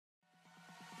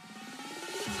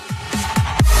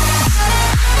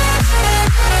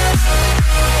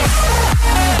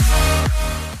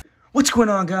What's going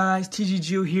on, guys?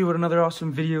 TGGO here with another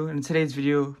awesome video. And in today's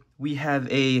video, we have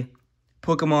a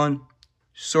Pokemon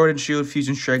Sword and Shield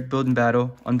Fusion Strike Build and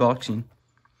Battle unboxing.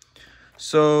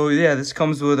 So yeah, this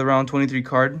comes with around 23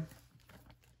 card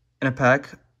in a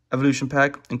pack, evolution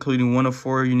pack, including 1 of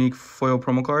 4 unique foil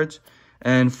promo cards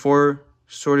and 4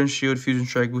 Sword and Shield Fusion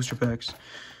Strike booster packs.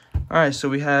 Alright, so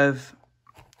we have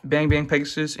Bang Bang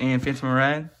Pegasus and Phantom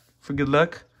Moran for good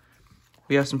luck.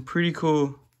 We have some pretty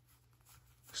cool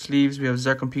sleeves. We have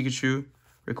Zekrom Pikachu,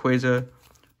 Rayquaza,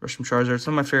 Rushroom Charizard.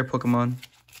 Some of my favorite Pokemon,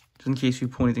 just in case you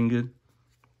pull anything good.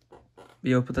 But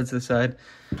yeah, I'll put that to the side.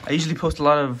 I usually post a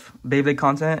lot of Beyblade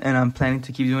content, and I'm planning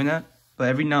to keep doing that. But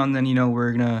every now and then, you know,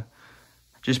 we're gonna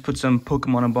just put some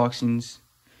Pokemon unboxings,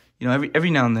 you know, every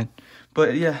now and then.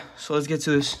 But yeah, so let's get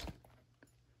to this.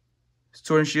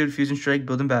 Sword and Shield Fusion Strike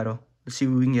Build and Battle. Let's see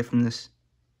what we can get from this.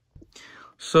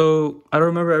 So I don't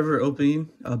remember ever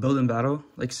opening a Build and Battle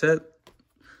like set.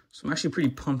 So I'm actually pretty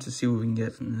pumped to see what we can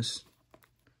get from this.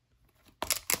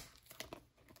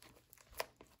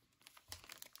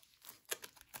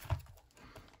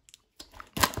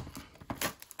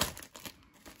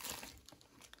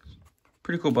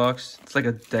 Pretty cool box. It's like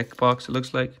a deck box, it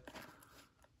looks like.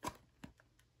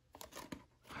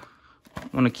 I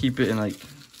want to keep it in like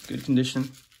good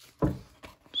condition.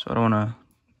 So I don't want to...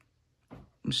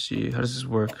 Let's see, how does this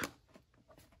work?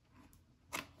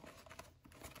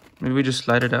 Maybe we just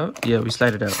slide it out? Yeah, we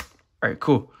slide it out. Alright,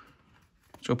 cool.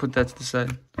 So we'll put that to the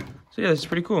side. So yeah, this is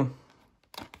pretty cool.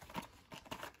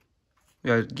 We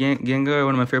got Gengar,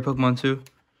 one of my favorite Pokemon too.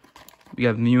 We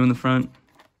have Mew in the front.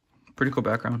 Pretty cool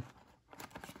background.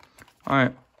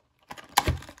 Alright.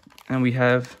 And we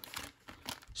have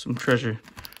some treasure.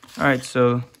 Alright,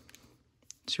 so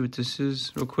let's see what this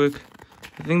is real quick.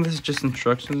 I think this is just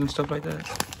instructions and stuff like that.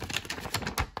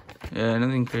 Yeah,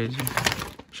 nothing crazy.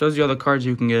 Shows you all the cards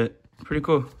you can get. Pretty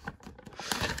cool.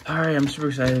 Alright, I'm super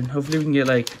excited. Hopefully we can get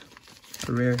like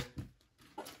a rare.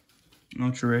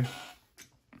 Ultra rare.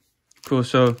 Cool,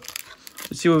 so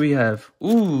let's see what we have.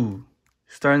 Ooh,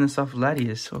 starting this off with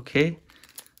Latias. Okay.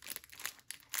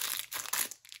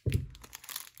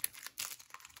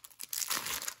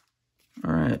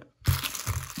 Alright.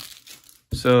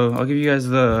 So I'll give you guys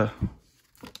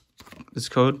this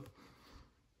code.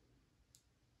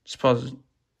 Just pause it.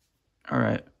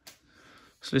 Alright.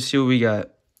 So let's see what we got.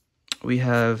 We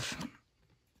have...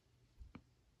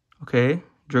 Okay.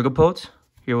 Dragapult.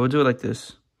 Here, we'll do it like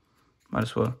this. Might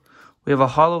as well. We have a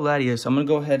Holo Latias. I'm going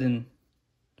to go ahead and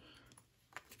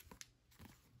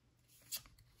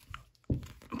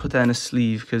put that in a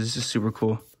sleeve because this is super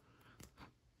cool.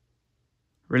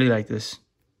 Really like this.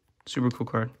 Super cool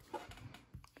card.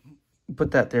 Put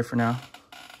that there for now.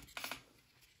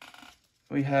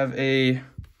 We have a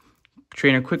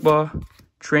Trainer Quick Ball,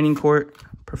 Training Court,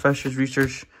 Professor's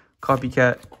Research,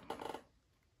 Copycat,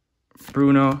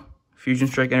 Bruno, Fusion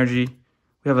Strike Energy.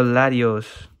 We have a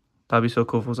Latios. That'd be so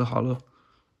cool if it was a holo.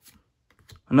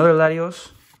 Another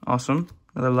Latios. Awesome.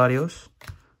 Another Latios.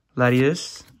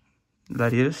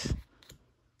 Latias.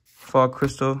 Fog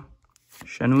Crystal.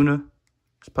 Shanuna.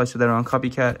 Let's probably say that wrong.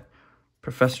 Copycat.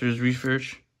 Professor's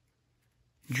Research.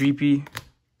 Dreepy.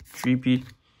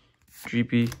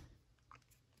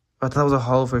 I thought that was a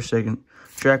holo for a second.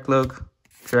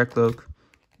 Dracloak,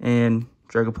 and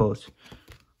Dragapult.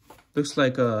 Looks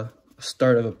like a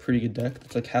start of a pretty good deck.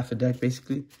 It's like half a deck,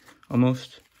 basically.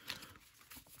 Almost.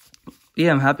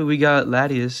 Yeah, I'm happy we got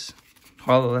Latias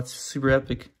holo. That's super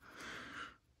epic.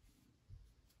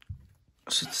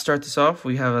 So to start this off,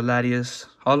 we have a Latias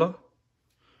holo.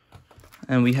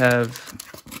 And we have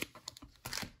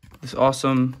this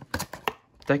awesome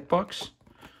deck box.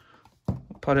 I'll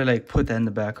probably like put that in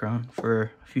the background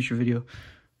for a future video.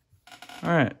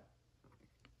 Alright.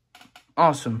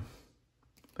 Awesome.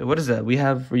 Wait, what is that?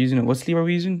 We're using it. What sleeve are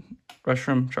we using?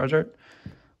 Rushroom Charizard.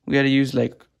 We gotta use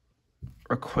like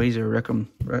Rayquaza,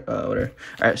 whatever.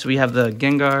 Alright, so we have the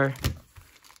Gengar.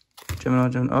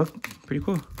 Gemini. Oh, pretty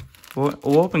cool.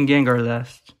 We'll open Gengar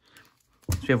last.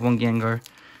 So we have one Gengar.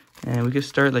 And we can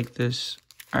start like this.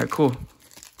 Alright, cool.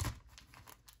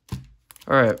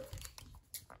 Alright.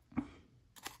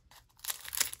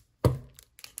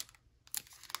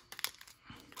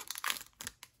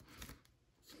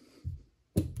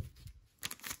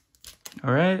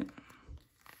 Alright.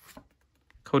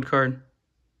 Code card.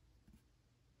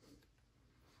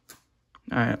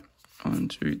 Alright. 1,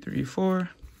 2, 3, 4.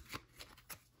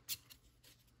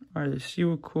 Alright, let's see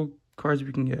what cool cards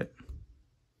we can get.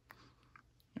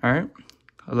 Alright.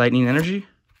 A Lightning Energy.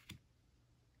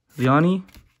 Leonie.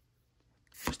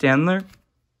 Standler.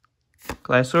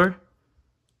 Glysaur.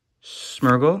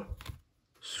 Smeargle.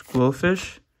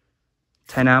 Squillfish.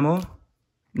 Tynamo.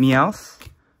 Meowth,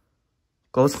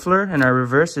 Goldfleur, and our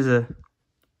reverse is a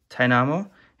Tynamo,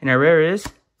 and our rare is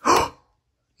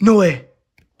no way,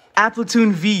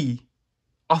 Appletoon V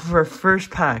off of our first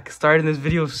pack. Starting this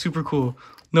video, super cool.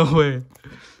 No way.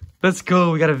 Let's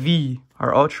go. We got a V.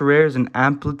 Our ultra rare is an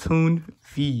Appletoon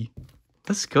V.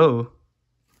 Let's go.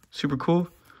 Super cool.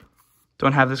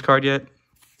 Don't have this card yet.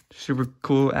 Super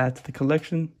cool. Add to the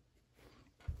collection.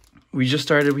 We just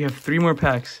started. We have 3 more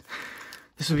packs.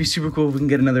 This would be super cool if we can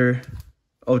get another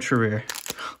ultra rare.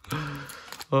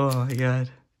 Oh my god.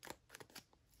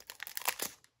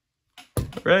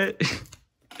 Right?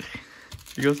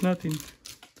 Here goes nothing.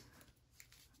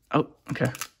 Oh,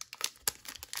 okay.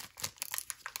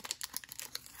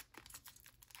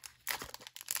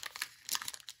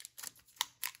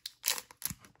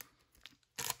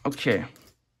 Okay.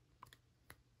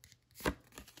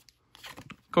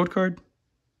 Code card.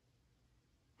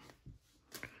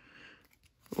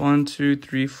 1, 2,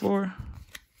 3, 4.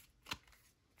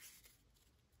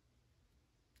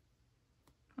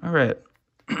 All right.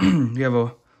 We have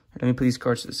a. Let me put these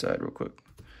cards to the side real quick.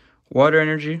 Water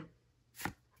Energy.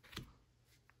 It's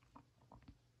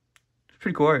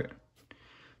pretty cool art.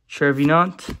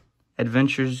 Chervinant,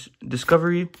 Adventures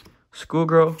Discovery,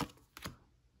 Schoolgirl,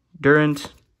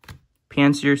 Durant,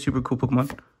 Pansear, super cool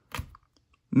Pokemon.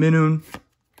 Minoon,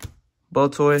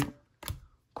 Baltoy,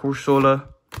 Corsola.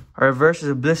 Our reverse is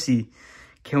a Blissey.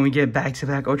 Can we get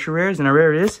back-to-back ultra rares? And our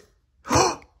rare is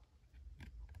a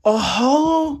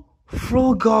holo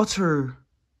Frogator.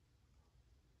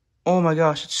 Oh my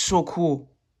gosh, it's so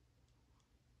cool.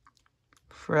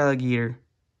 Feraligatr.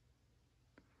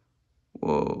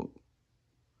 Whoa.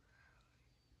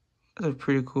 That's a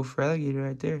pretty cool Feraligatr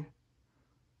right there.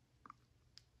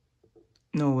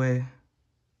 No way.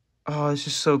 Oh, it's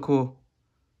just so cool.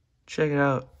 Check it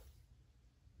out.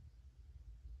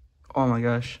 Oh my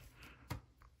gosh.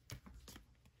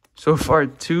 So far,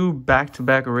 2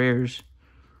 back-to-back rares.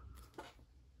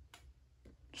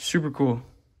 Super cool.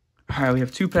 All right, we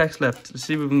have 2 packs left. Let's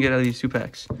see if we can get out of these 2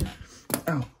 packs.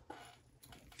 Oh.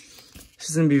 This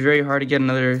is going to be very hard to get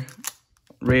another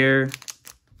rare.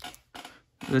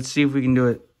 Let's see if we can do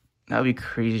it. That would be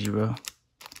crazy, bro.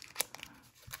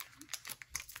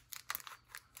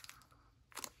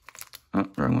 Oh,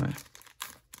 wrong way.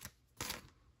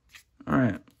 All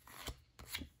right.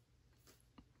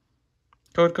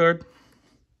 Code card.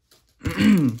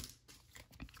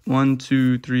 1,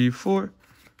 2, 3, 4.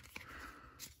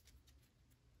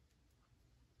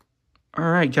 All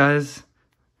right, guys.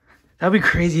 That'd be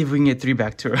crazy if we can get 3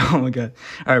 back to her. Oh my god.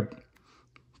 All right.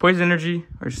 Poison Energy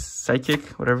or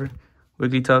Psychic, whatever.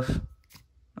 Wigglytuff.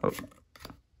 Oh.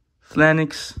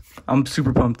 Flanix. I'm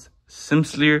super pumped.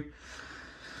 Simsleer.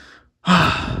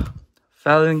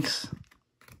 Phalanx.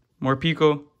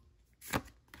 Morpeko.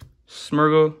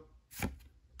 Smirgle.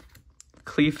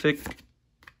 Cleafic.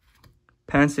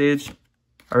 Pansage.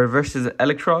 Our reverse is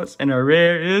Electros. And our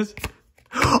rare is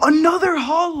another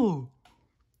holo.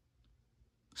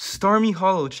 Stormy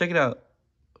holo. Check it out.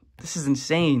 This is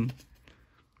insane.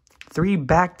 3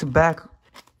 back-to-back.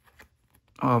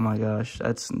 Oh my gosh.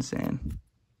 That's insane.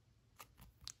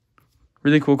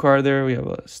 Really cool card there. We have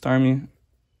a Starmie.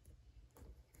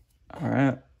 All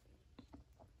right.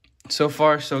 So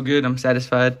far, so good. I'm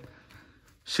satisfied.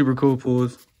 Super cool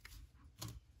pulls.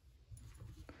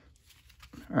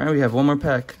 All right, we have 1 more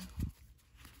pack.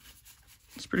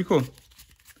 It's pretty cool.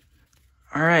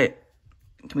 All right.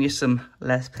 Can we get some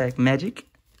last pack magic?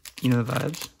 You know the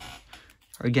vibes.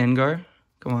 Our Gengar.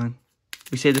 Come on.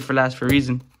 We saved it for last for a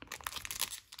reason.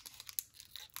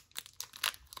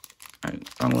 All right,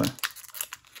 wrong way.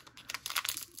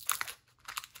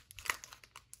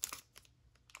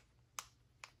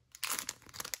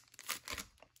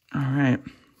 All right.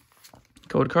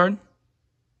 Code card.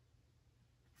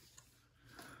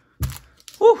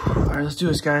 Woo. All right, let's do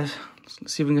this, guys.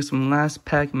 Let's see if we can get some last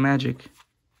pack magic.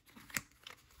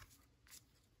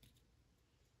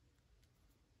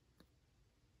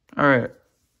 All right.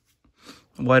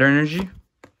 Water Energy.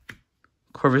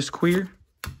 Corvisquire.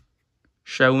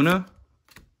 Shauna.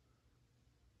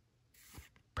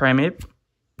 Primeape.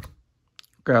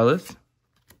 Growlithe.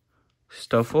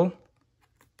 Stuffle.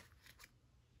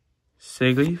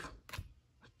 Sigleaf.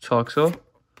 Toxel.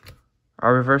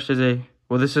 Our reverse is a,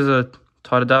 well, this is a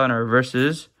Totodile, and our reverse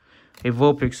is a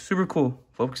Vulpix. Super cool.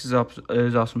 Vulpix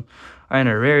is awesome. All right, and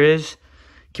our rare is,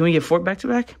 can we get 4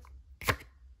 back-to-back?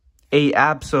 A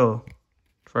Absol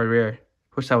for a rare.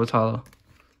 Wish that was holo.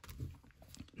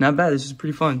 Not bad. This is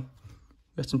pretty fun.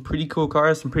 Got some pretty cool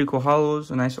cards, some pretty cool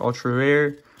holos. A nice ultra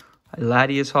rare. A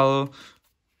Latias holo.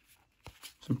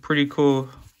 Some pretty cool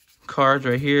cards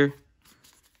right here.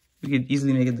 We could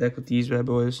easily make a deck with these bad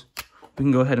boys. We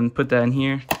can go ahead and put that in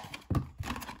here.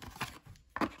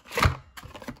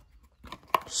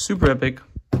 Super epic.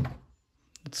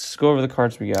 Let's go over the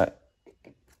cards we got.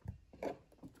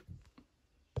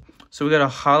 So we got a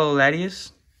Holo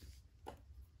Latias.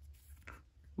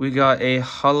 We got a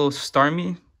Holo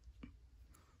Starmie.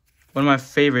 One of my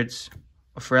favorites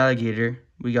for Alligator.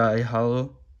 We got a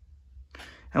Holo.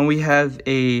 And we have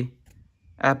a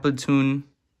Appletoon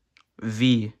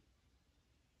V.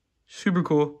 Super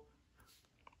cool.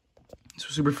 This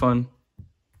was super fun.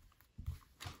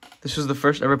 This was the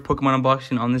first ever Pokemon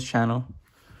unboxing on this channel.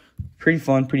 Pretty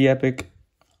fun, pretty epic.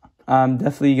 We're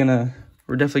definitely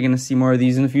gonna see more of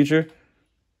these in the future.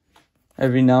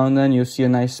 Every now and then you'll see a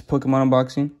nice Pokemon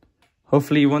unboxing.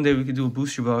 Hopefully one day we could do a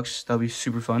booster box. That'll be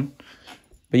super fun.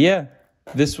 But yeah,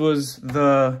 this was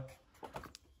the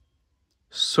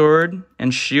Sword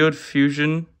and Shield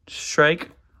Fusion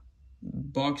Strike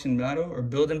box and battle, or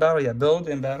build and battle. Yeah, build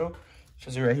and battle.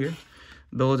 Shows it right here.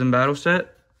 Build and battle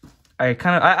set.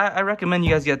 I recommend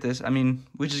you guys get this. I mean,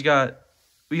 we got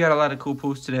a lot of cool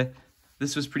posts today.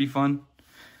 This was pretty fun.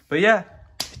 But yeah,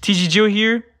 TGGO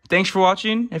here. Thanks for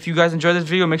watching. If you guys enjoyed this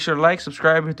video, make sure to like,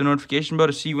 subscribe, hit the notification bell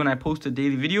to see when I post a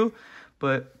daily video.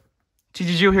 But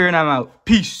TGGO here, and I'm out.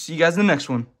 Peace. See you guys in the next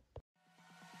one.